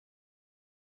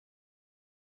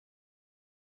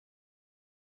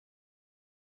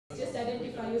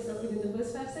identify yourself within the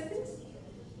first 5 seconds,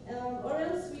 or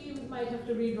else we might have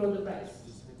to re-roll the prize.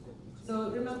 So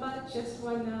remember, just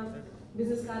one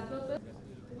business card purpose.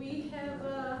 We have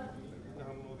a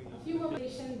few more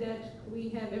information that we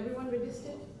have everyone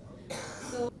registered.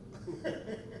 So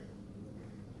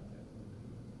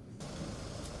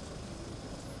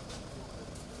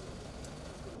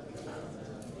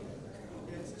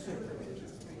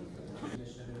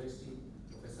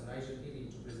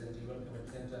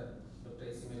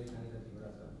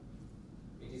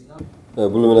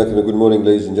Good morning,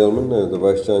 ladies and gentlemen, the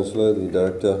Vice-Chancellor, the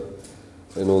Director,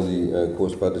 and all the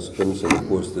course participants, and of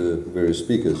course the various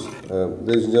speakers.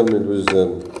 Ladies and gentlemen, it was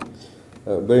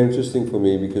very interesting for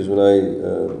me because when I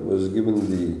was given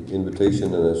the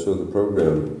invitation and I saw the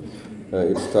program,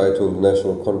 it's titled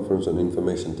National Conference on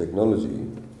Information Technology.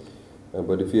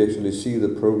 But if you actually see the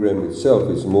program itself,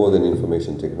 it's more than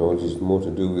information technology, it's more to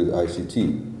do with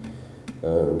ICT.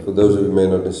 For those of you who may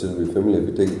not necessarily be familiar, if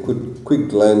you take a quick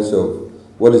glance of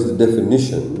what is the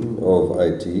definition of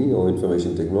IT or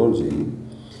information technology,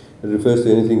 it refers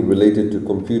to anything related to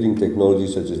computing technology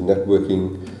such as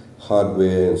networking,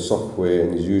 hardware and software,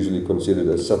 and is usually considered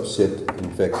a subset,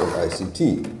 in fact, of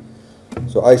ICT.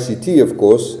 So ICT, of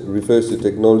course, refers to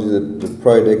technology that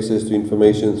provide access to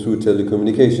information through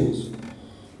telecommunications.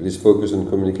 It is focused on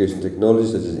communication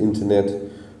technologies such as internet,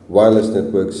 wireless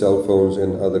networks, cell phones,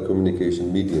 and other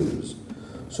communication mediums.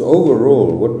 So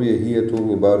overall, what we are here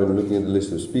talking about and looking at the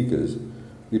list of speakers,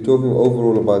 we're talking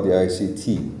overall about the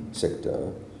ICT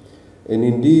sector. And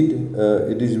indeed,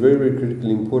 it is very, very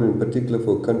critically important, particularly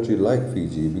for a country like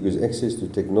Fiji, because access to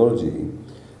technology,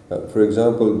 for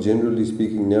example, generally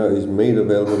speaking now, is made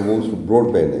available more through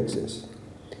broadband access.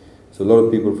 So a lot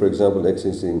of people, for example,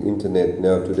 accessing internet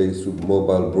now today through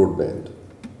mobile broadband.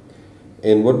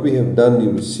 And what we have done,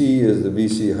 you will see, as the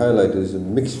VC highlighted, is a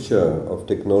mixture of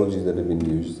technologies that have been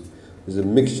used. There's a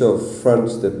mixture of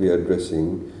fronts that we are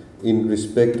addressing in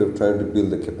respect of trying to build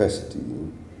the capacity.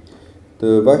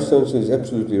 The Vice-Chancellor is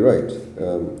absolutely right.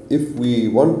 If we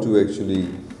want to actually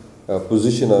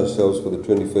position ourselves for the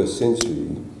 21st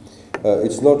century,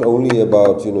 it's not only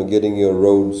about getting your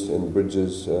roads and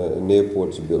bridges and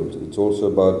airports built. It's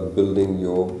also about building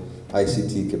your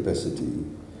ICT capacity,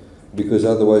 because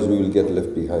otherwise we will get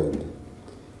left behind.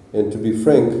 And to be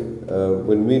frank,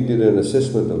 when we did an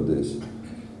assessment of this,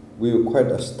 we were quite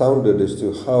astounded as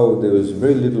to how there was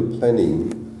very little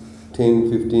planning 10,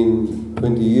 15,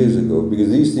 20 years ago, because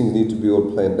these things need to be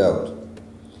all planned out.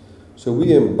 So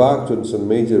we embarked on some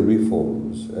major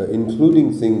reforms,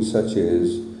 including things such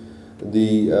as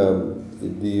the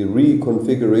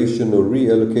reconfiguration or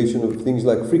reallocation of things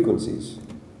like frequencies.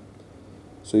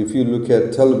 So if you look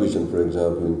at television, for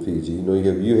example, in Fiji, you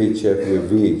have UHF, you have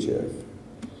VHF.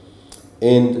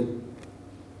 And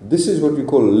this is what we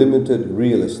call limited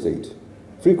real estate.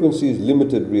 Frequency is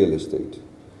limited real estate.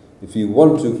 If you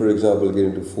want to, for example, get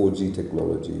into 4G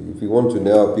technology, if you want to,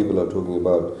 now people are talking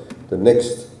about the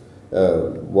next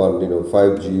one,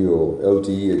 5G or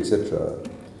LTE, etc.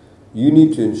 You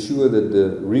need to ensure that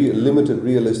the limited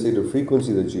real estate of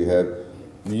frequency that you have,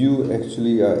 you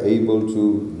actually are able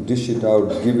to dish it out,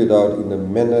 give it out in a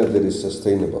manner that is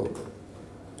sustainable.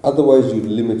 Otherwise, you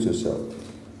limit yourself.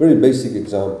 Very basic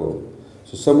example.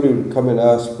 So somebody would come and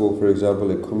ask for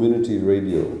example, a community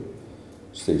radio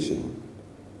station.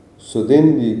 So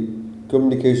then the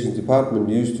communications department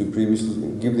used to previously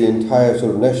give the entire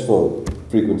sort of national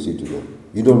frequency to them.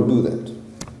 You don't do that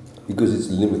because it's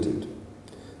limited.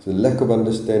 So lack of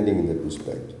understanding in that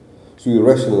respect. So we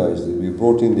rationalized it. We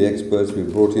brought in the experts, we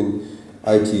brought in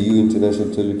ITU, International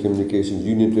Telecommunications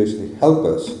Union, to actually help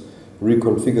us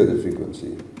reconfigure the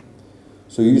frequency.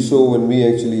 So you saw when we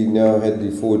actually now had the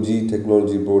 4G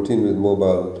technology brought in with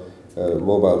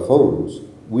mobile phones,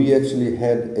 we actually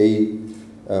had a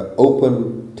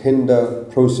open tender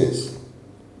process.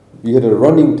 We had a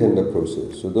running tender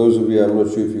process. So those of you, I'm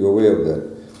not sure if you're aware of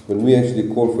that, when we actually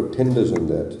called for tenders on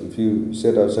that, if you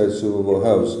sat outside Silverbow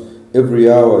House, every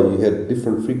hour you had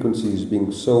different frequencies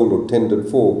being sold or tendered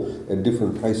for at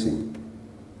different pricing.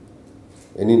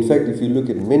 And in fact, if you look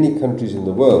at many countries in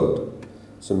the world,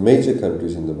 some major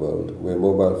countries in the world, where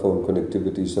mobile phone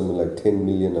connectivity is something like 10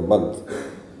 million a month,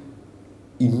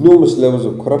 enormous levels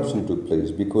of corruption took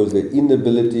place because the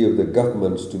inability of the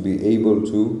governments to be able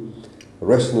to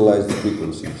rationalize the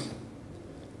frequencies.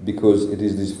 Because it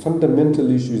is these fundamental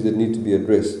issues that need to be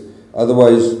addressed.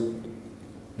 Otherwise,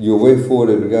 your way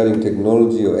forward regarding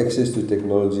technology or access to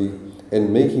technology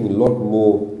and making a lot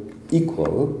more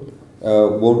equal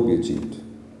won't be achieved.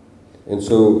 And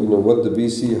so, what the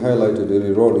VC highlighted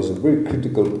earlier on is a very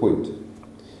critical point.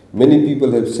 Many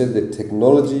people have said that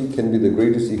technology can be the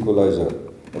greatest equalizer.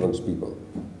 amongst people.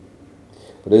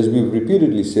 But as we've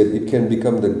repeatedly said, it can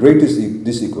become the greatest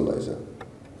disequalizer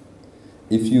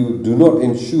if you do not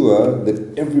ensure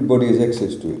that everybody has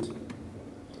access to it.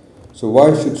 So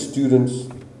why should students,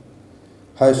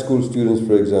 high school students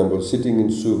for example, sitting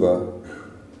in Suva,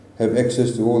 have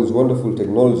access to all this wonderful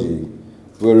technology,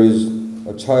 whereas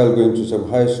a child going to some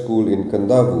high school in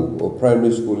Kandavu or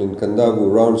primary school in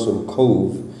Kandavu around some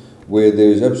cove where there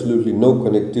is absolutely no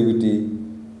connectivity,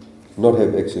 not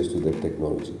have access to that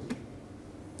technology?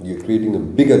 You're creating a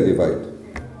bigger divide,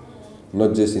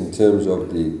 not just in terms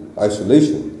of the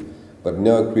isolation, but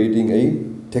now creating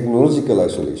a technological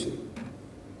isolation.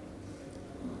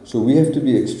 So we have to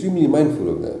be extremely mindful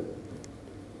of that.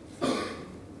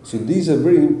 So these are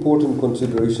very important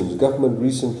considerations. Government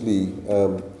recently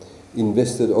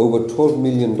invested over $12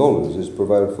 million, as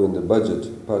provided for in the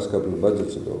budget, past couple of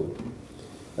budgets ago,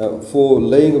 for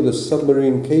laying of the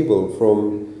submarine cable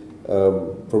from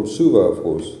Suva, of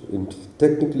course.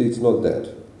 Technically, it's not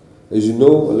that. As you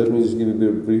know, let me just give you a bit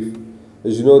of brief.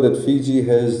 As you know, that Fiji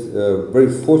has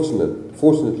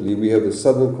fortunately, we have the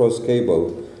Southern Cross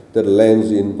cable that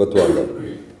lands in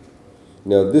Vatuanga.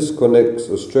 Now, this connects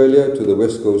Australia to the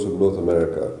west coast of North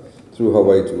America, through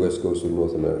Hawaii to west coast of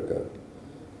North America.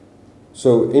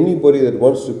 So anybody that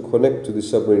wants to connect to the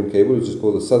submarine cable, which is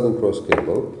called the Southern Cross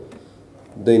cable,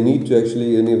 they need to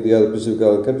actually, any of the other Pacific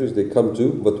Island countries, they come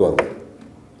to Vatuanga.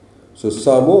 So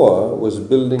Samoa was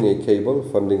building a cable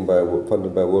funded by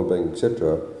World Bank,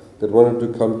 etc., that wanted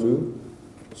to come to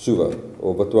Suva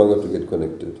or Vatuanga to get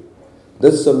connected.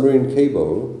 That submarine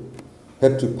cable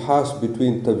had to pass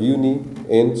between Taveuni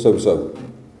and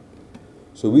Savusavu.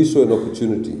 So we saw an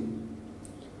opportunity.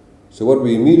 So what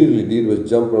we immediately did was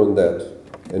jump on that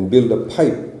and build a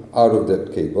pipe out of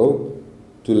that cable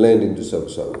to land into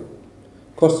Savusavu.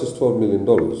 Cost us $12 million,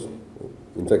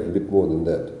 in fact a bit more than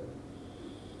that.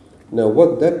 Now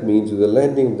what that means with the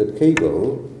landing of that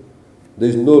cable, there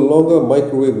is no longer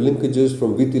microwave linkages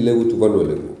from Vitilevu to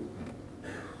Vanuatu.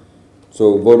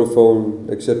 So Vodafone,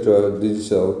 etc.,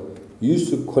 Digicel,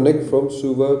 used to connect from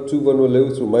Suva to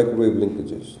Vanuatu through microwave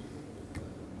linkages.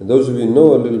 And those of you who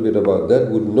know a little bit about that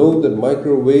would know that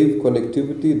microwave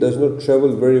connectivity does not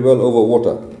travel very well over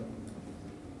water.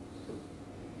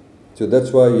 So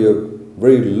that's why you have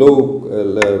very low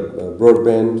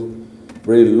broadband,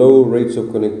 very low rates of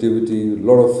connectivity, a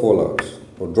lot of fallouts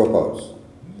or dropouts.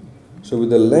 So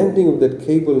with the landing of that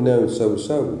cable now in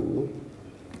Savusavu,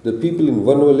 the people in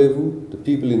Vanuatu, the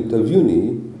people in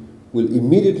Taveuni, will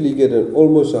immediately get an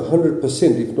almost 100%,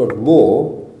 if not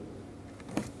more,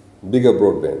 bigger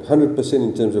broadband, 100%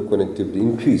 in terms of connectivity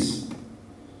increase.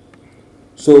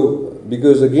 So,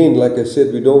 because again, like I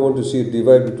said, we don't want to see a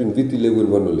divide between Vitilevu and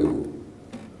Vanuatu.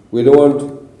 We don't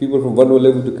want people from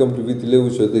Vanuatu to come to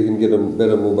Vitilevu so they can get a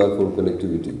better mobile phone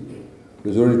connectivity.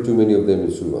 There's already too many of them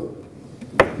in Suva.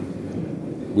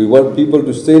 We want people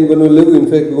to stay in Vanuatu. In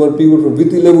fact, we want people from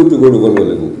Vitilevu to go to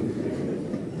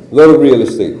Vanuatu. A lot of real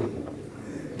estate.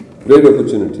 Great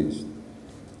opportunities.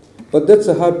 But that's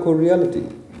a hardcore reality.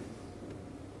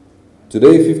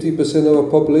 Today, 50% of our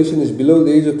population is below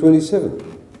the age of 27.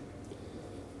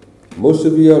 Most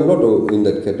of you are not in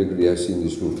that category I see in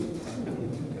this room.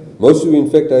 Most of you, in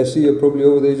fact, I see are probably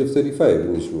over the age of 35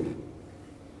 in this room.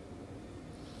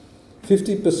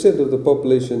 50% of the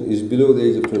population is below the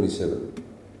age of 27.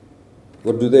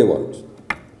 What do they want?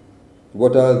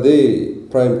 What are their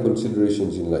prime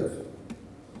considerations in life?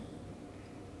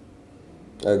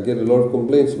 I get a lot of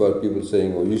complaints about people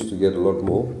saying, or used to get a lot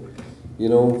more, you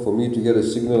know, for me to get a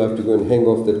signal I have to go and hang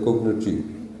off that coconut tree.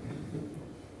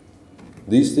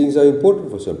 These things are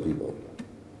important for some people.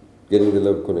 Getting the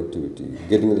level of connectivity,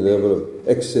 getting the level of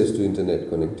access to internet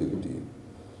connectivity.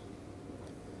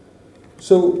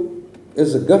 So,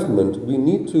 as a government, we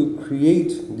need to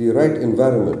create the right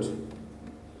environment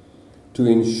to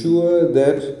ensure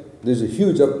that there's a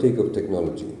huge uptake of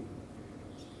technology.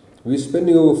 We're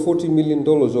spending over $40 million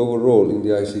overall in the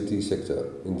ICT sector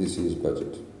in this year's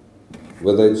budget.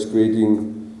 Whether it's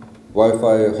creating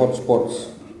Wi-Fi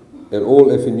hotspots at all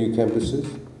FNU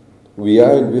campuses. We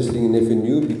are investing in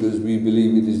FNU because we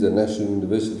believe it is the National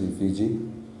University of Fiji.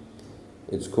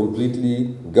 It's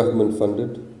completely government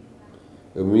funded.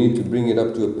 And we need to bring it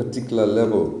up to a particular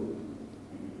level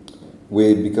where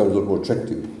it becomes a lot more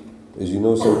attractive. As you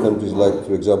know, some countries like,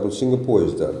 for example, Singapore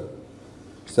has done.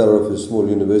 Started off as a small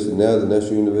university, now the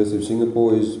National University of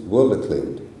Singapore is world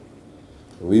acclaimed.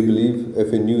 And we believe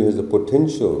FNU has the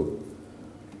potential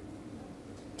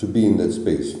to be in that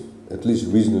space, at least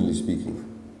regionally speaking,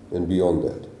 and beyond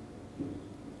that.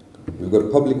 We've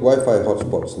got public Wi-Fi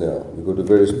hotspots now. We go to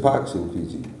various parks in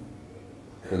Fiji.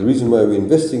 And the reason why we're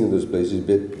investing in those places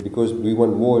is because we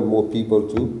want more and more people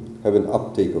to have an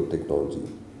uptake of technology.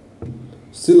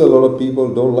 Still, a lot of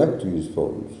people don't like to use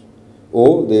phones,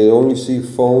 or they only see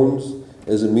phones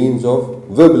as a means of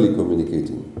verbally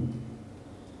communicating,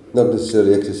 not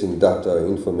necessarily accessing data,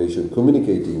 information,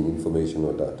 communicating information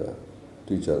or data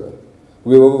to each other.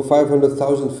 We have over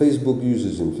 500,000 Facebook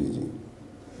users in Fiji.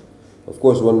 Of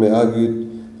course, one may argue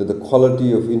that the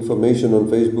quality of information on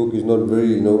Facebook is not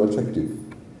very, attractive.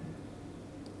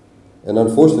 And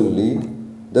unfortunately,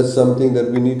 that's something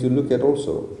that we need to look at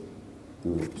also,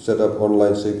 to set up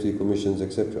online safety commissions,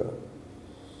 etc.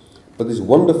 But this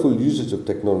wonderful usage of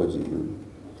technology,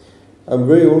 I'm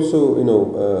very also,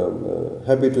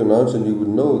 happy to announce, and you will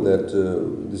know that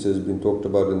this has been talked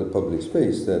about in the public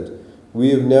space, that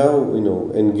we have now,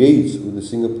 engaged with the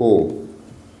Singapore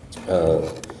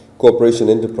Cooperation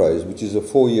Enterprise, which is a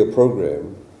 4-year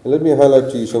program. And let me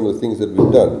highlight to you some of the things that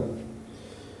we've done.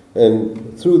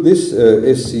 And through this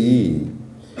SCE,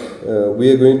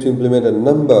 we are going to implement a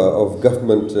number of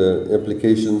government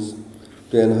applications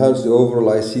to enhance the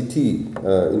overall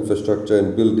ICT infrastructure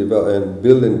and build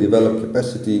and develop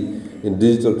capacity in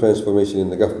digital transformation in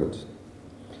the government.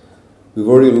 We've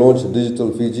already launched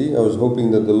Digital Fiji. I was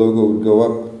hoping that the logo would go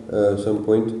up at some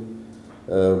point,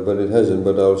 but it hasn't,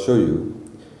 but I'll show you.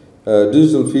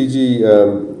 Digital Fiji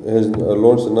has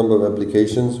launched a number of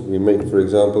applications. We make, for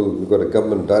example, we've got a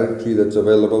government directory that's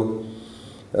available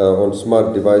on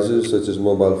smart devices such as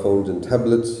mobile phones and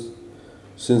tablets.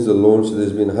 Since the launch,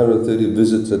 there's been 130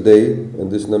 visits a day, and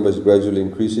this number is gradually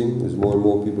increasing as more and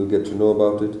more people get to know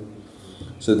about it.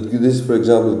 So this, for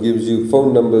example, gives you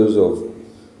phone numbers of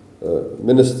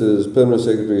ministers, permanent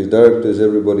secretaries, directors,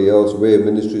 everybody else, where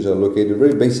ministries are located,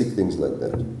 very basic things like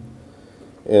that.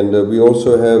 And we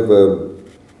also have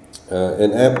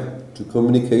an app to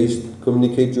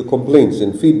communicate your complaints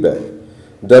and feedback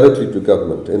directly to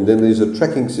government. And then there's a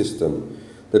tracking system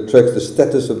that tracks the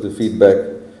status of the feedback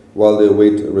while they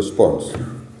await a response.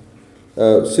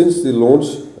 Since the launch,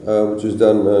 which was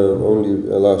done only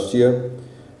last year,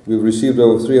 we've received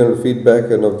over 300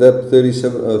 feedback, and of that,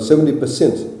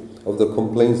 70% of the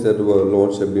complaints that were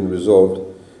launched have been resolved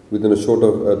within a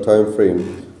shorter time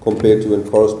frame compared to when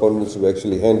correspondence were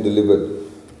actually hand-delivered.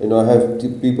 I have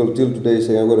people till today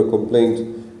saying, I've got a complaint,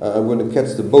 I'm going to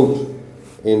catch the boat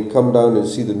and come down and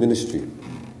see the ministry.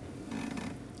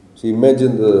 So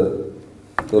imagine the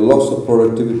loss of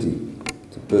productivity.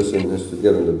 The person has to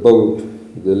get on the boat,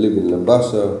 they live in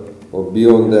Lambasa, or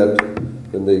beyond that,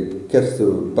 then they catch the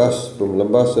bus from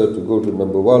Lambasa to go to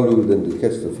Nambawalu, then they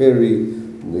catch the ferry,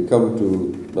 and they come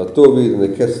to Natovi, then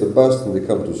they catch the bus, then they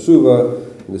come to Suva,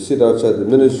 and they sit outside the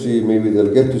ministry. Maybe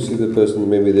they'll get to see the person,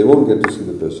 maybe they won't get to see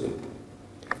the person.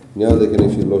 Now they can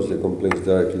actually lodge their complaints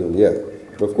directly on the app.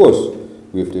 But of course,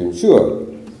 we have to ensure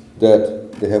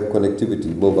that they have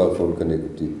connectivity, mobile phone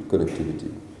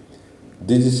connectivity.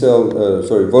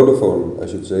 Vodafone, I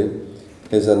should say,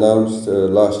 has announced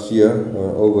last year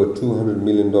over $200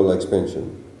 million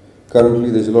expansion. Currently,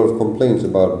 there's a lot of complaints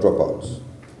about dropouts,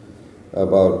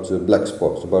 about black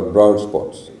spots, about brown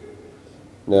spots.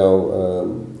 Now,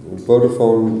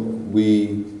 Vodafone,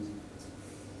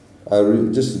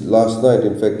 just last night,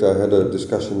 in fact, I had a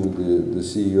discussion with the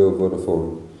CEO of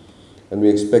Vodafone, and we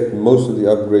expect most of the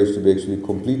upgrades to be actually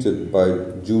completed by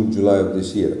June, July of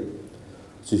this year.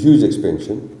 It's a huge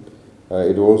expansion.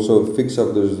 It will also fix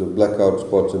up those blackout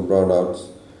spots and brownouts,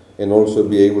 and also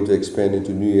be able to expand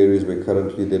into new areas where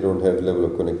currently they don't have level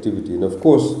of connectivity. And of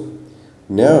course,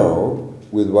 now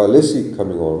with Wailesi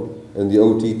coming on and the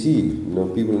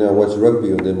OTT, people now watch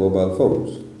rugby on their mobile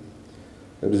phones.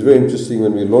 It was very interesting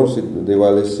when we launched it, the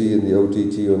Wailesi and the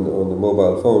OTT on the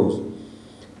mobile phones.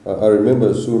 I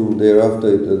remember soon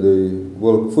thereafter the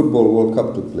Football World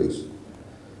Cup took place,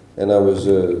 and I was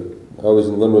in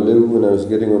Vanuatu when I was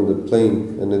getting on the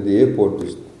plane, and at the airport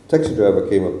this taxi driver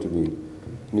came up to me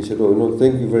and he said, "Oh no,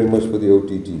 thank you very much for the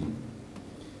OTT."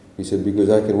 He said, "Because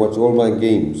I can watch all my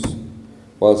games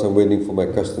whilst I'm waiting for my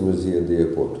customers here at the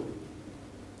airport."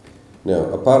 Now,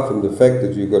 apart from the fact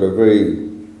that you've got a very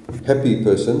happy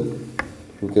person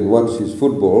who can watch his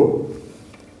football,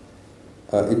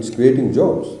 it's creating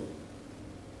jobs,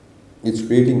 it's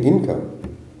creating income,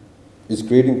 it's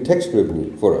creating tax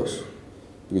revenue for us,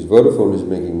 because Vodafone is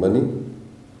making money.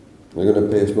 They're going to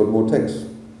pay us a lot more tax.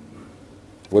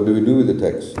 What do we do with the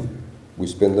tax? We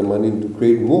spend the money to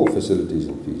create more facilities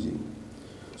in Fiji.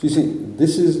 So you see,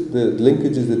 this is the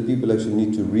linkages that people actually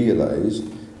need to realize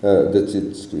that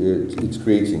it's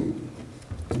creating.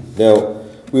 Now,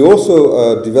 we're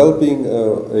also developing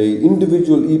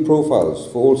individual e-profiles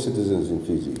for all citizens in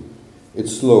Fiji.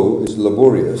 It's slow, it's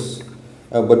laborious,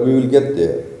 but we will get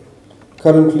there.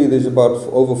 Currently, there's about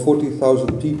over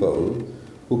 40,000 people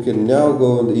who can now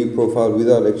go on the e-profile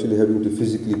without actually having to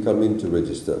physically come in to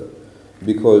register,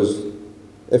 because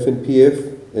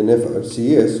FNPF and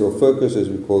FRCS, or FERCUS as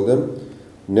we call them,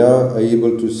 now are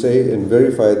able to say and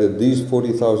verify that these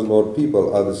 40,000 odd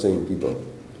people are the same people.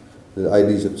 The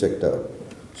IDs have checked out.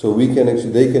 So we can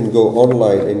actually, they can go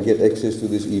online and get access to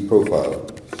this e-profile.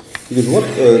 Because what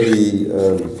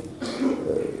the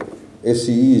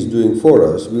SCE is doing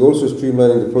for us, we're also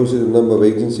streamlining the process of a number of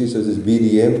agencies such as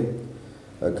BDM,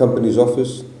 Companies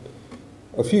Office.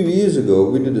 A few years ago,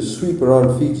 we did a sweep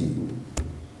around Fiji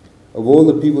of all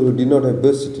the people who did not have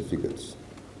birth certificates.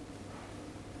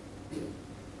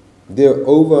 There are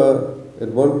over, at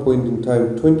one point in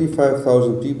time,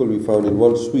 25,000 people we found in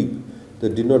one sweep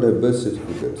that did not have birth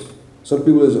certificates. Some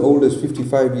people as old as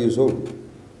 55 years old.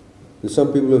 There's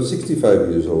some people who are 65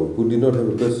 years old who did not have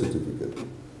a birth certificate.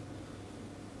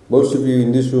 Most of you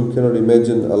in this room cannot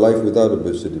imagine a life without a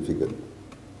birth certificate.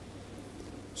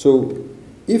 So,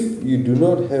 if you do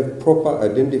not have proper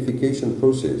identification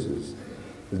processes,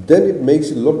 then it makes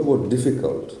it a lot more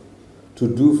difficult to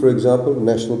do, for example,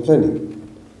 national planning,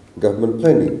 government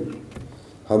planning.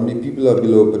 How many people are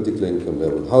below a particular income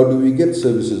level? How do we get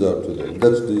services out to them?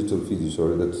 That's Digital Fiji,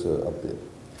 sorry, that's up there.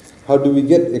 How do we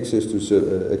get access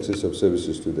of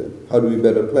services to them? How do we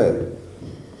better plan?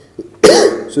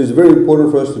 So it's very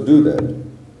important for us to do that.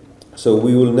 So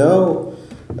we will now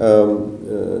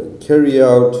carry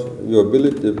out your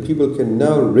ability, people can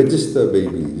now register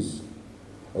babies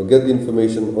or get the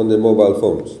information on their mobile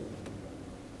phones.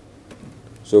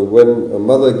 So when a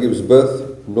mother gives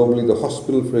birth, normally the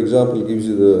hospital, for example, gives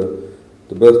you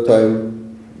the birth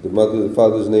time, the mother, the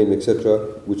father's name, etc.,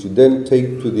 which you then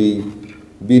take to the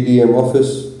BDM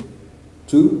office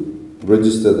to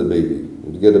register the baby.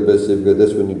 You get a birth certificate,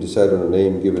 that's when you decide on a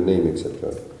name, give a name,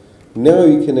 etc. Now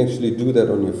you can actually do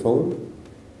that on your phone.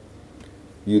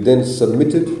 You then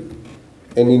submit it,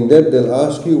 and in that they'll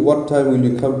ask you what time will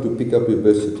you come to pick up your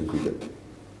birth certificate.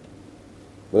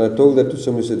 When I told that to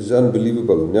somebody, he said, it's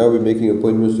unbelievable. Now we're making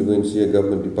appointments to go and see a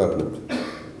government department.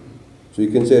 So you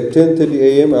can say at 10:30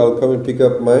 a.m. I'll come and pick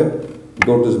up my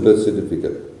daughter's birth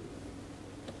certificate.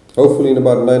 Hopefully in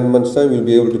about 9 months' time you'll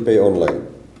be able to pay online.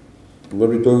 And what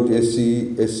we're talking to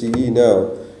SCE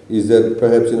now is that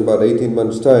perhaps in about 18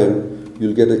 months' time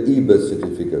you'll get an e-birth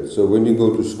certificate. So when you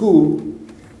go to school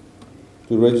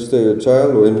to register your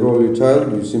child or enroll your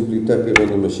child, you simply tap it on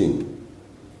the machine.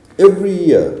 Every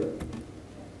year,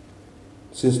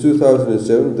 since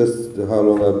 2007, that's how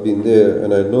long I've been there,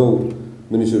 and I know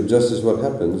Ministry of Justice what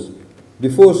happens.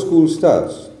 Before school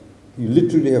starts, you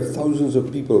literally have thousands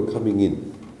of people coming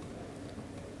in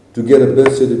to get a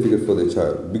birth certificate for their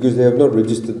child because they have not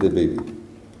registered their baby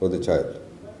or the child.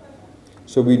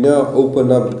 So we now open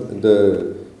up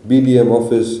the BDM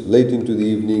office late into the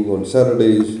evening on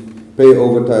Saturdays, pay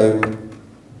overtime,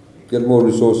 get more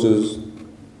resources.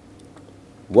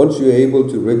 Once you're able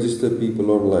to register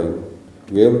people online,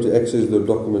 you're able to access the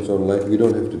documents online, we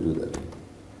don't have to do that.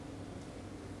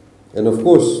 And of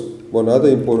course, one other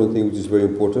important thing which is very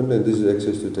important, and this is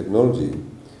access to technology.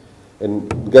 And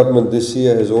the government this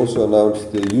year has also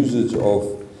announced the usage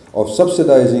of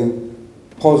subsidizing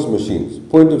POS machines,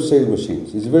 point of sale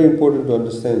machines. It's very important to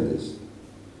understand this.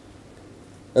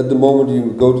 At the moment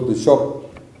you go to the shop,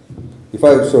 if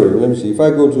I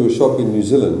go to a shop in New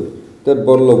Zealand, that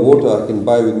bottle of water I can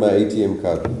buy with my ATM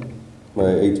card. My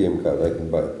ATM card I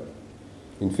can buy.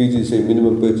 In Fiji they say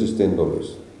minimum purchase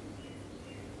 $10.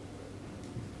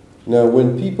 Now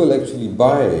when people actually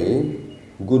buy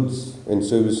goods and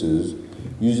services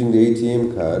using the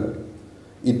ATM card,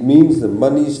 it means the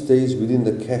money stays within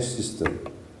the cash system.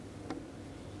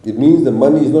 It means the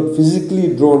money is not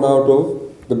physically drawn out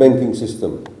of the banking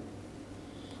system.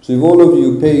 So if all of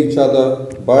you pay each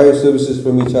other, buy services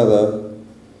from each other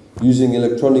using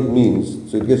electronic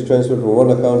means, so it gets transferred from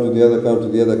one account to the other account to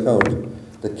the other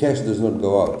account, the cash does not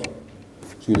go out.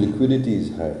 So your liquidity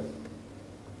is high.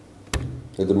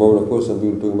 At the moment, of course, some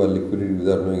people are talking about liquidity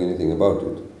without knowing anything about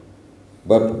it.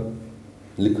 But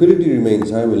liquidity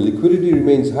remains high. When liquidity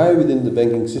remains high within the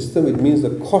banking system, it means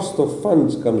the cost of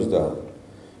funds comes down.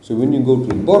 So when you go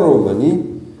to borrow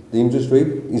money, the interest rate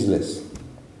is less.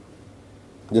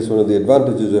 That's one of the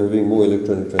advantages of having more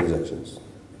electronic transactions.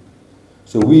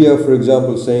 So we are, for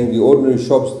example, saying the ordinary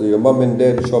shops, your mum and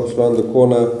dad shops around the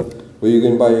corner where you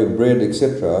can buy your bread,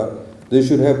 etc., they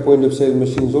should have point of sale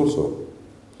machines also.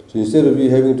 So instead of you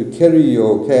having to carry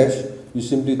your cash, you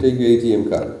simply take your ATM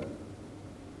card.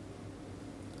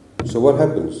 So what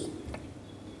happens?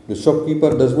 The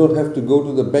shopkeeper does not have to go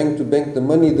to the bank to bank the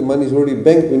money is already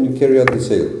banked when you carry out the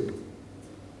sale.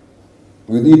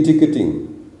 with e-ticketing.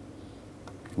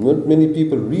 Not many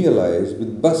people realize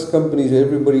with bus companies,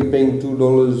 everybody paying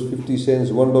 $2.50,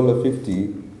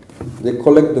 $1.50, they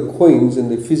collect the coins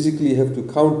and they physically have to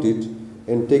count it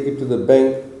and take it to the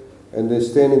bank, and they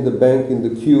stand in the bank in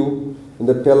the queue, and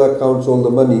the teller counts all the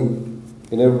money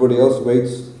and everybody else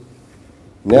waits.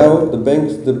 Now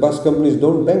the bus companies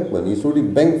don't bank money. It's already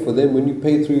banked for them when you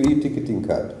pay through your e-ticketing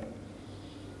card.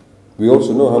 We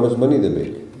also know how much money they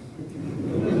make,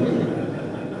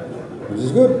 which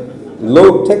is good.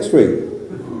 Low tax rate.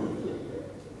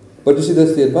 But you see,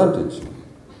 that's the advantage.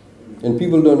 And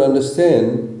people don't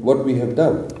understand what we have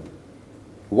done.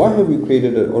 Why have we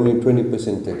created only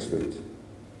 20% tax rate?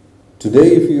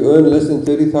 Today, if you earn less than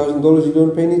 $30,000, you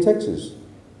don't pay any taxes.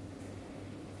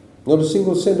 Not a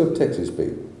single cent of tax is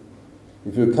paid.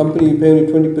 If you're a company, you pay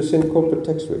only 20% corporate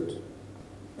tax rate.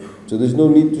 So there's no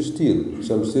need to steal.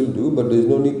 Some still do, but there's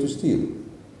no need to steal.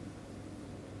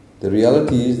 The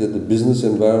reality is that the business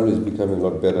environment is becoming a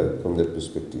lot better from that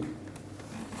perspective.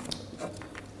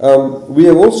 We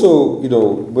have also,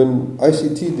 when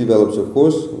ICT develops, of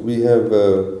course, we have,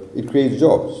 it creates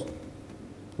jobs,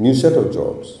 new set of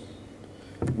jobs.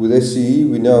 With SCE,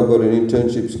 we now got an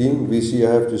internship scheme. VC,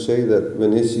 I have to say that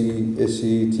when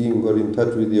SCE team got in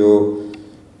touch with your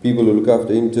people who look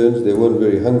after interns, they weren't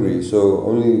very hungry, so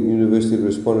only university that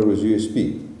responded was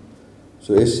USP.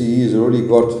 So SCE has already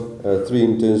got 3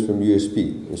 interns from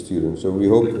USP, students, so we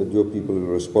hope that your people will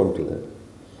respond to that.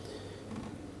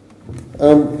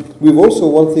 We've also,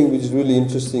 one thing which is really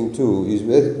interesting too, is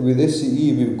with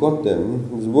SCE we've got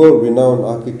them, this world-renowned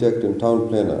architect and town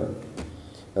planner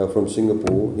from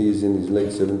Singapore. He's in his late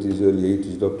 70s, early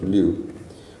 80s, Dr. Liu.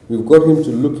 We've got him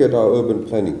to look at our urban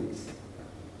planning,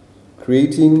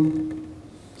 creating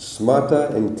smarter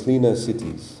and cleaner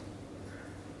cities.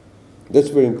 That's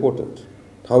very important,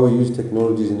 how we use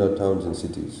technologies in our towns and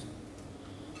cities.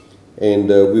 And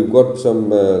we've got some,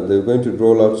 they're going to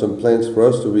roll out some plans for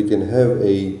us so we can have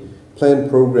a planned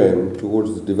program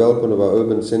towards the development of our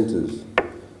urban centers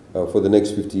for the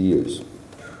next 50 years.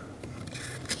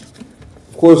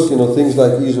 Of course, things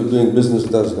like ease of doing business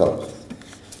does help.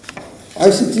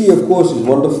 ICT, of course, is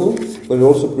wonderful, but it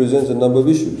also presents a number of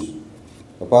issues.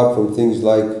 Apart from things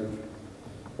like,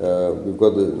 we've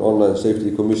got the Online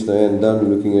Safety Commissioner Ann Dunn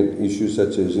looking at issues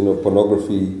such as,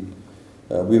 pornography.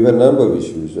 We've had a number of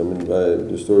issues. I mean,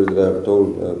 the story that I've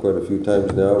told quite a few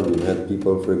times now, we've had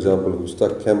people, for example, who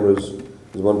stuck cameras.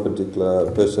 There's one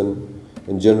particular person,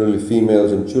 and generally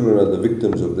females and children are the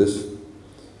victims of this,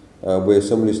 where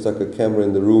somebody stuck a camera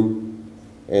in the room,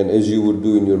 and as you would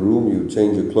do in your room, you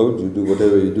change your clothes, you do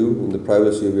whatever you do in the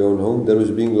privacy of your own home, that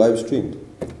was being live streamed.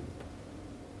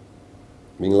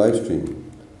 Being live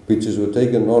streamed. Pictures were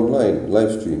taken online,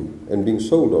 live streamed, and being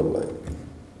sold online.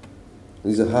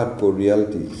 These are hardcore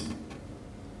realities.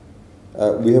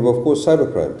 We have, of course,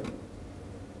 cybercrime.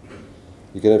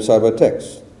 You can have cyber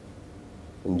attacks,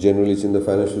 and generally it's in the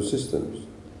financial systems.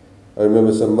 I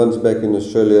remember some months back in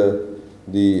Australia,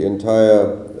 the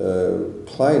entire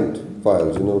client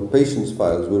files, patients'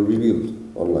 files were revealed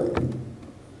online.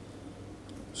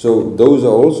 So those are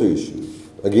also issues.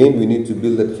 Again, we need to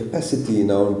build that capacity in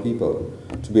our own people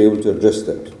to be able to address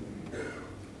that.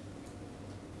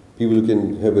 People who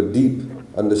can have a deep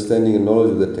understanding and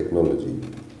knowledge of that technology.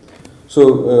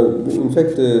 So, in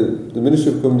fact, the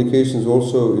Ministry of Communications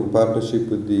also, in partnership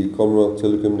with the Commonwealth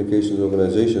Telecommunications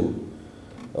Organization,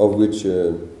 of which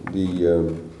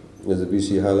as the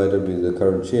VC highlighted with the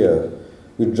current chair,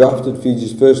 we drafted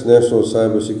Fiji's first national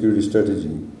cyber security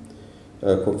strategy,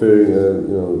 conferring,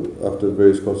 after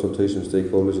various consultation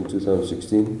stakeholders in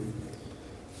 2016.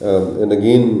 And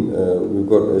again, we've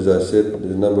got, as I said,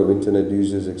 there's a number of internet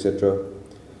users, etc.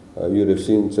 You'd have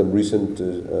seen some recent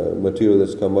material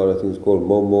that's come out. I think it's called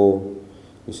Momo.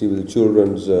 You see with the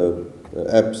children's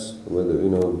apps, where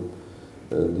the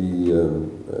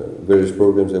various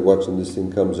programs they watch and this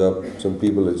thing comes up. Some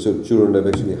people, so children have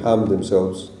actually harmed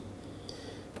themselves.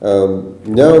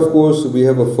 Now, of course, we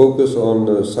have a focus on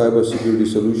cyber security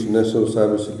solutions, national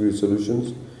cyber security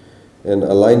solutions, and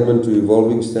alignment to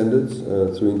evolving standards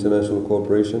through international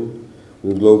cooperation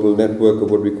with a global network of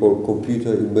what we call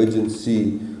Computer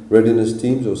Emergency Readiness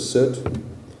Teams, or CERT,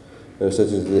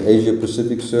 such as the Asia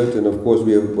Pacific CERT, and of course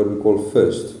we have what we call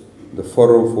FIRST, the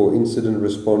Forum for Incident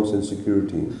Response and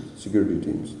Security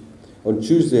Teams. On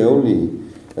Tuesday only,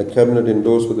 a cabinet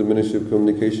endorsed for the Ministry of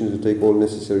Communications to take all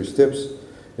necessary steps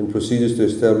and procedures to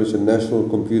establish a national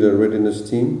computer readiness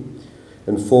team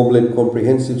and formulate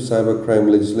comprehensive cybercrime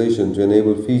legislation to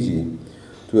enable Fiji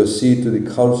to accede to the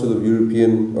Council of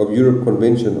Europe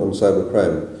Convention on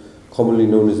Cybercrime. commonly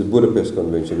known as the Budapest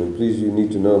Convention. And please, you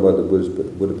need to know about the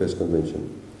Budapest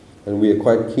Convention. And we are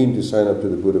quite keen to sign up to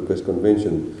the Budapest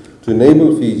Convention to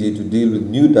enable Fiji to deal with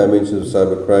new dimensions of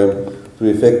cybercrime through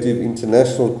effective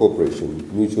international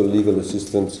cooperation, mutual legal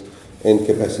assistance, and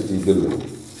capacity building.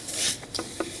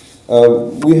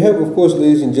 We have, of course,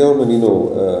 ladies and gentlemen,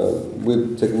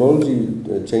 with technology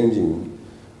changing,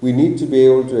 we need to be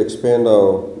able to expand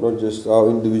not just our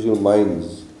individual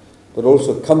minds, but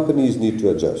also companies need to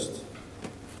adjust.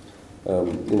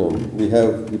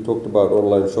 We talked about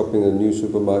online shopping. A new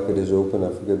supermarket is open. I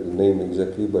forget the name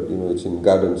exactly, but it's in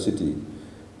Garden City,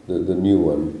 the new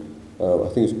one. I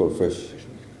think it's called Fresh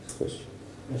Choice.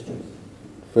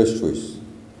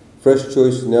 Fresh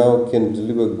Choice now can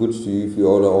deliver goods to you if you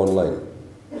order online.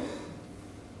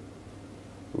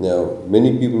 Now,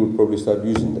 many people will probably start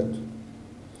using that.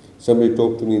 Somebody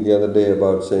talked to me the other day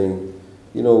about saying,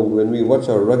 when we watch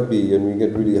our rugby and we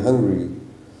get really hungry,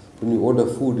 when we order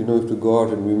food, we have to go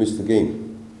out and we miss the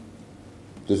game.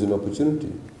 There's an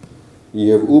opportunity.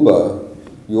 You have Uber.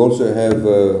 You also have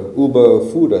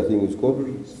Uber Food, I think it's called.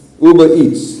 Uber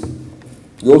Eats.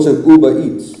 You also have Uber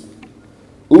Eats.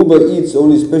 Uber Eats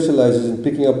only specializes in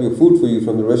picking up your food for you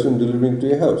from the restaurant, delivering to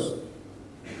your house.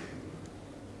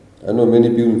 I know many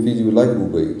people in Fiji would like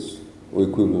Uber Eats or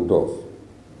equivalent of.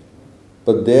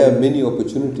 But there are many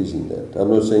opportunities in that. I'm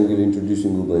not saying we're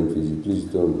introducing Uber in Fiji. Please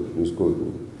don't misquote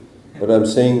me. But I'm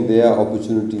saying there are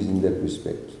opportunities in that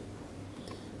respect.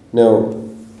 Now,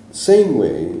 same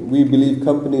way, we believe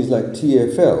companies like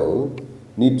TFL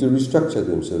need to restructure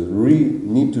themselves,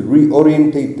 need to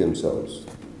reorientate themselves.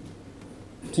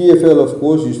 TFL, of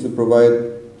course, used to provide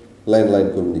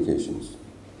landline communications.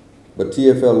 But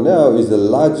TFL now is the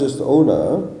largest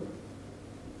owner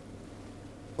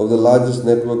of the largest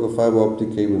network of fiber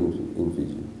optic cable in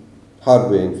Fiji.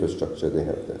 Hardware infrastructure they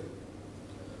have there.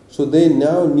 So they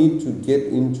now need to get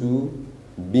into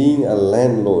being a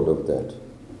landlord of that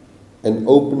and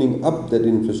opening up that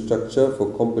infrastructure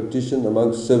for competition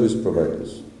amongst service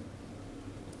providers.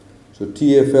 So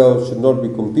TFL should not be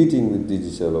competing with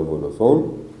Digicel or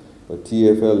Vodafone, but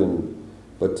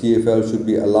TFL should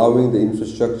be allowing the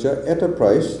infrastructure at a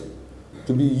price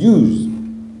to be used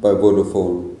by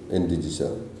Vodafone and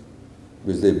Digicel,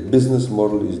 because their business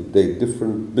model is their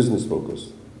different business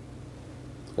focus.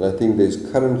 And I think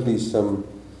there's currently some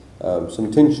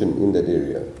tension in that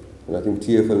area. And I think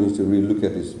TFL needs to really look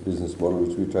at its business model,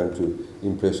 which we're trying to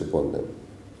impress upon them.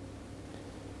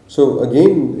 So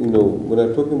again, when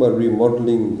I'm talking about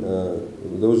remodeling,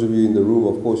 those of you in the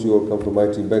room, of course, you all come from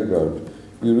IT background.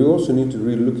 You also need to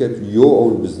really look at your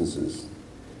own businesses.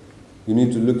 You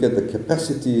need to look at the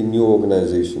capacity in your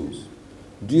organizations.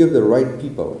 Do you have the right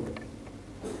people?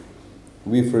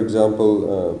 We, for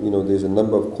example, there's a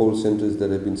number of call centers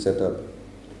that have been set up.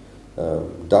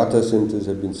 Data centers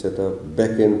have been set up,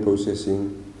 back-end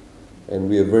processing, and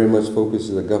we are very much focused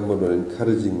as a government on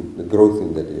encouraging the growth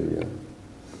in that area.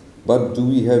 But do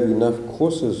we have enough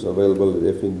courses available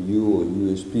at FNU or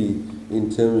USP in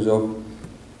terms of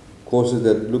courses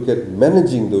that look at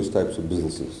managing those types of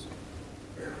businesses?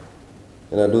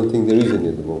 And I don't think there is any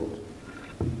at the moment,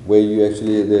 where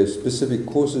there are specific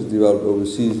courses developed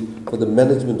overseas for the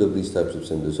management of these types of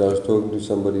centers. I was talking to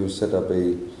somebody who set up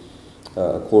a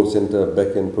call center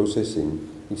back-end processing.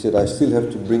 He said, I still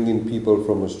have to bring in people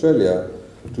from Australia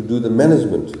to do the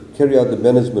management, carry out the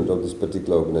management of this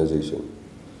particular organization,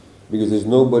 because there's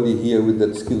nobody here with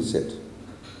that skill set.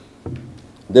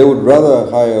 They would rather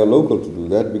hire a local to do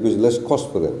that because it's less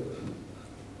cost for them.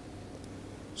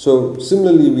 So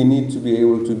similarly, we need to be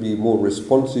able to be more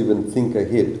responsive and think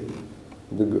ahead.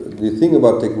 The thing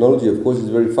about technology, of course, is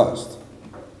very fast.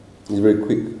 It's very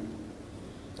quick.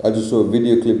 I just saw a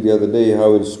video clip the other day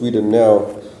how in Sweden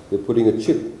now they're putting a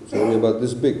chip. It's only about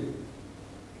this big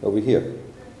over here.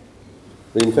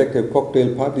 They in fact have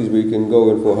cocktail parties where you can go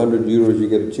and for 100 euros you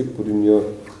get a chip put in your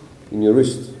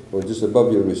wrist or just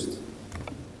above your wrist.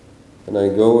 And I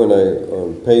go and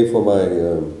I pay for my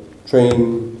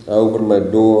train, I open my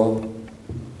door,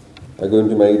 I go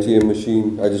into my ATM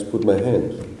machine, I just put my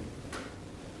hand.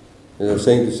 And I was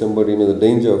saying to somebody, the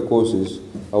danger of course is,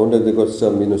 I wonder if they've got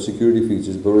some security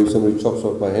features, but if somebody chops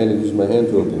off my hand and uses my hand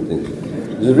to open things.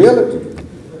 It's a reality.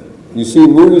 You see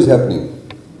movies happening.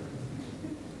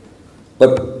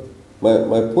 But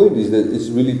my point is that it's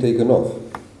really taken off.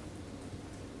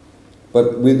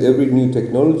 But with every new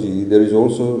technology, there is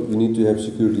also, you need to have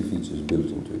security features built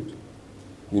into it.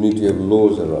 You need to have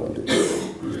laws around it.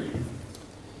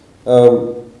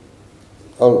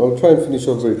 I'll try and finish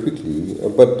off very quickly,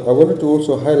 but I wanted to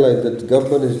also highlight that the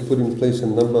government has put in place a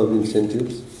number of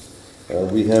incentives.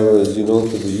 We have, as you know,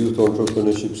 the Youth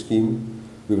Entrepreneurship Scheme,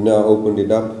 We've now opened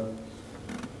it up.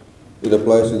 It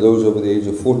applies to those over the age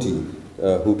of 40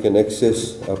 who can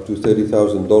access up to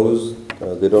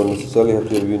 $30,000. They don't necessarily have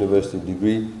to have a university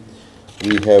degree.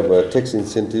 We have tax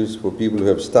incentives for people who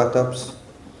have startups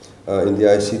in the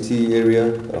ICT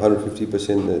area,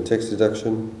 150% tax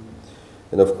deduction.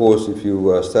 And of course, if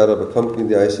you start up a company in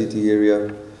the ICT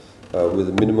area with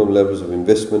the minimum levels of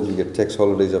investment, you get tax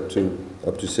holidays up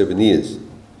to 7 years.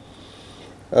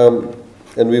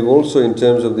 And we've also, in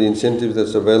terms of the incentives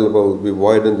that's available, we've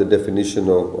widened the definition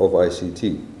of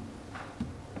ICT.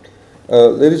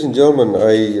 Ladies and gentlemen,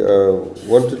 I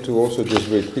wanted to also just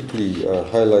very quickly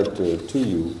highlight to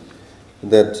you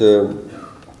that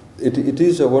it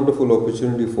is a wonderful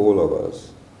opportunity for all of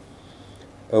us.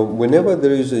 Whenever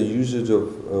there is a usage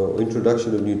of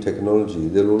introduction of new technology,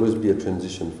 there will always be a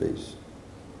transition phase.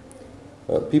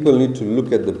 People need to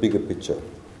look at the bigger picture.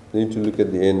 They need to look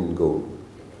at the end goal.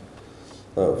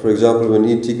 For example, when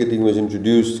e-ticketing was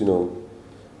introduced,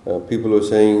 people were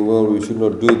saying, well, we should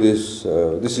not do this.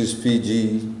 This is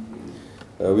Fiji.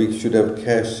 We should have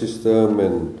cash system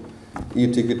and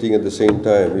e-ticketing at the same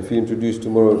time. If you introduce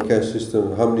tomorrow a cash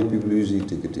system, how many people use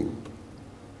e-ticketing?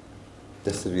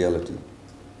 That's the reality.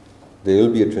 There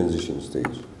will be a transition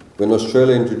stage. When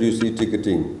Australia introduced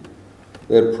e-ticketing,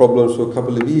 they had problems for a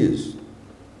couple of years.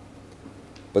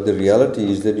 But the reality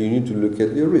is that you need to look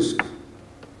at your risk.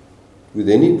 With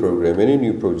any program, any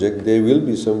new project, there will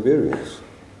be some variance.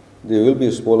 There will be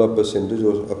a smaller percentage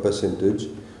or a percentage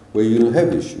where you'll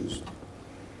have issues.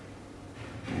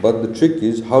 But the trick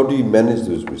is, how do you manage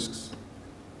those risks?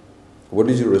 What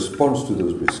is your response to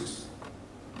those risks?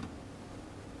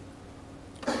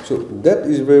 So that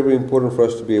is very, very important for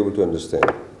us to be able to understand.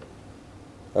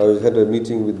 I had a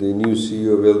meeting with the new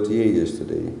CEO of LTA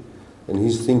yesterday, and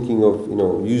he's thinking of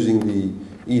using the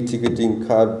e-ticketing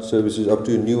card services up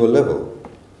to a newer level,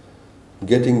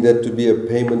 getting that to be a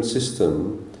payment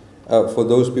system for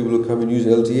those people who come and use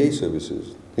LTA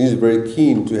services. He's very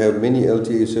keen to have many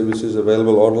LTA services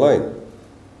available online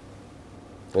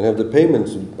and have the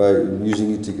payments by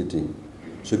using e-ticketing.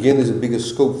 So again, there's a bigger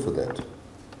scope for that.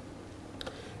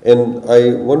 And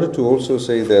I wanted to also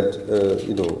say that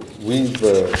we've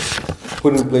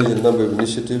put in place a number of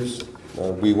initiatives.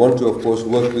 We want to, of course,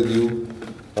 work with you.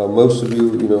 Most of you,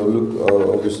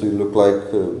 obviously look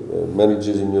like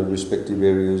managers in your respective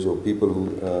areas or people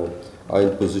who are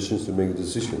in positions to make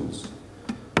decisions.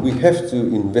 We have to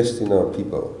invest in our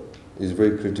people. It's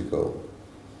very critical.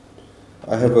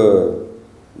 I have a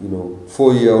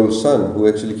 4-year-old son who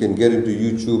actually can get into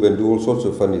YouTube and do all sorts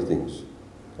of funny things.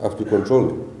 I have to control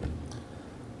him.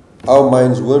 Our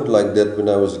minds weren't like that when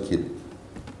I was a kid.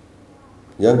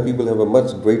 Young people have a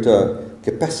much greater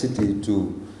capacity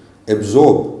to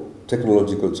absorb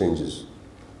technological changes.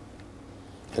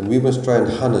 And we must try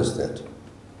and harness that.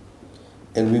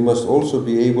 And we must also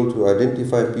be able to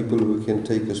identify people who can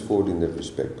take us forward in that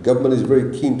respect. Government is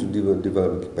very keen to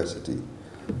develop capacity.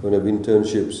 We'll have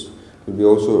internships. We'll be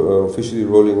also officially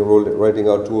writing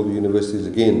out to all the universities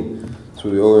again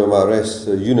through the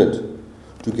OMRS unit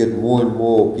to get more and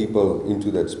more people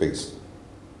into that space.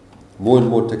 More and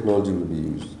more technology will be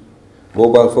used.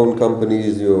 Mobile phone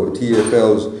companies, your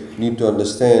TFLs need to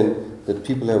understand that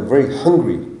people are very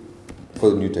hungry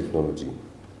for the new technology.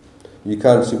 You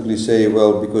can't simply say,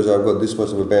 well, because I've got this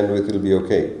much of a bandwidth, it'll be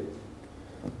okay.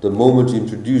 The moment you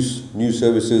introduce new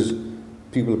services,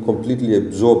 people completely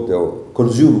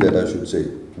consume that, I should say,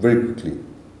 very quickly.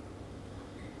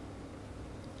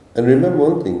 And remember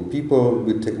one thing, people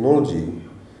with technology,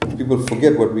 people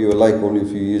forget what we were like only a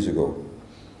few years ago.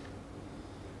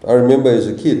 I remember as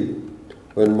a kid,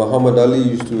 when Muhammad Ali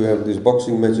used to have these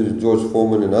boxing matches with George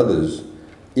Foreman and others,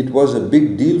 it was a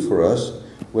big deal for us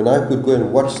when I could go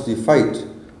and watch the fight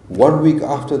 1 week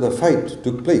after the fight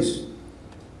took place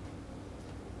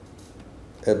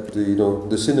at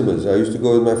the cinemas. I used to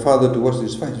go with my father to watch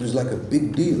this fight. It was like a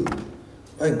big deal.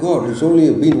 My God, it's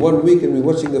only been 1 week and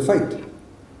we're watching the fight.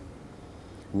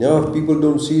 Now if people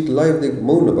don't see it live, they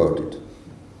moan about it.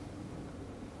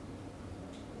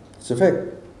 It's a fact.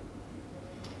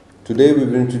 Today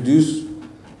we've introduced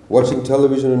watching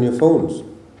television on your phones.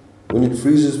 When it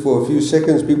freezes for a few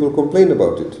seconds, people complain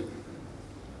about it.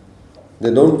 They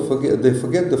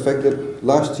forget the fact that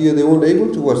last year they weren't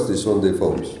able to watch this on their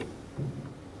phones.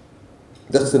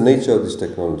 That's the nature of this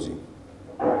technology.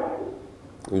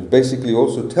 It basically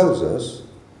also tells us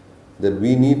that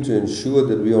we need to ensure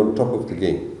that we are on top of the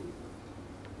game.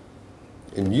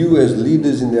 And you as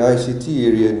leaders in the ICT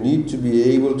area need to be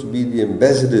able to be the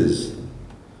ambassadors.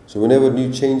 So whenever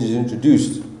new change is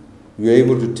introduced, you're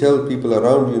able to tell people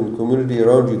around you and the community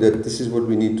around you that this is what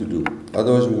we need to do.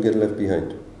 Otherwise we'll get left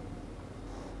behind.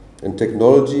 And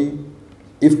technology,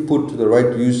 if put to the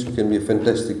right use, can be a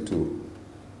fantastic tool.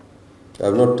 I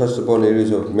have not touched upon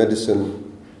areas of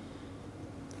medicine,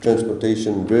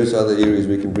 transportation, various other areas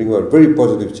we can bring about very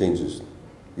positive changes,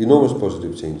 enormous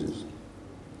positive changes.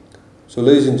 So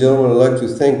ladies and gentlemen, I'd like to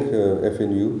thank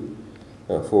FNU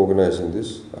for organizing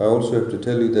this. I also have to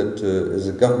tell you that as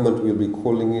a government we'll be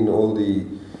calling in all the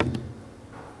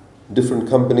different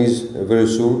companies very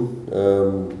soon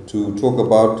to talk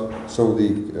about some of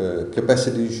the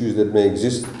capacity issues that may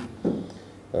exist.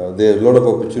 There are a lot of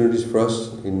opportunities for us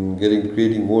in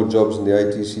creating more jobs in the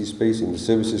ITC space, in the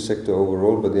services sector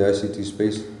overall, but the ICT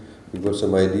space, we've got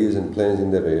some ideas and plans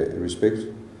in that respect.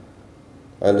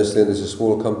 I understand there's a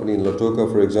small company in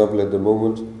Lautoka, for example, at the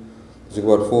moment. There's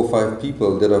about 4 or 5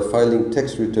 people that are filing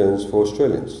tax returns for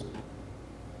Australians.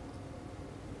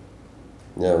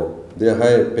 Now, they're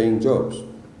higher paying jobs.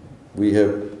 We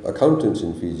have accountants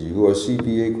in Fiji who are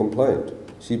CPA compliant,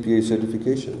 CPA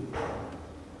certification.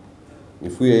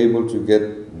 If we are able to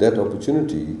get that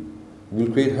opportunity,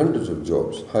 we'll create hundreds of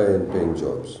jobs, higher paying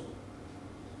jobs.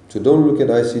 So don't look at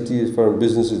ICT as far as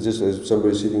businesses just as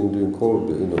somebody sitting and doing calls,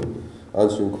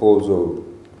 answering calls or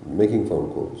making phone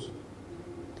calls.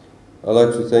 I'd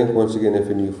like to thank once again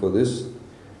FNU for this,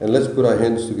 and let's put our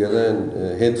hands together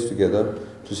and heads together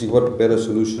to see what better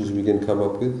solutions we can come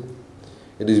up with.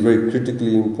 It is very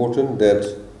critically important that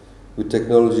with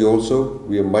technology also,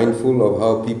 we are mindful of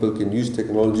how people can use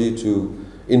technology to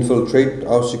infiltrate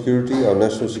our security, our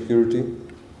national security,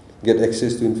 get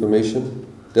access to information.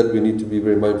 That we need to be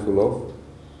very mindful of.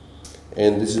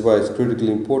 And this is why it's critically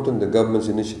important the government's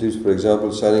initiatives, for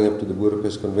example, signing up to the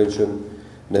Budapest Convention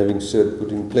and having CERT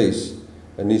put in place,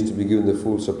 and needs to be given the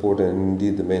full support and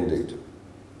indeed the mandate.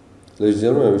 Ladies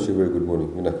and gentlemen, I wish you a very good morning.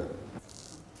 Vinaka.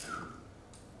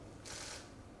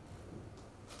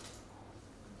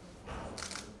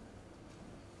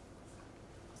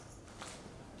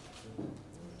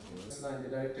 The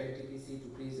Director NTPC to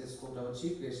please escort our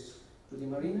Chief Guest to the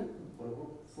marina for a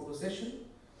group photo session.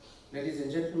 Ladies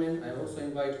and gentlemen, I also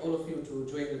invite all of you to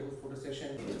join the group photo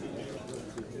session.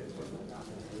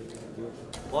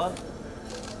 1, 2,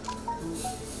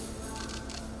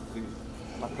 3,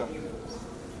 marker.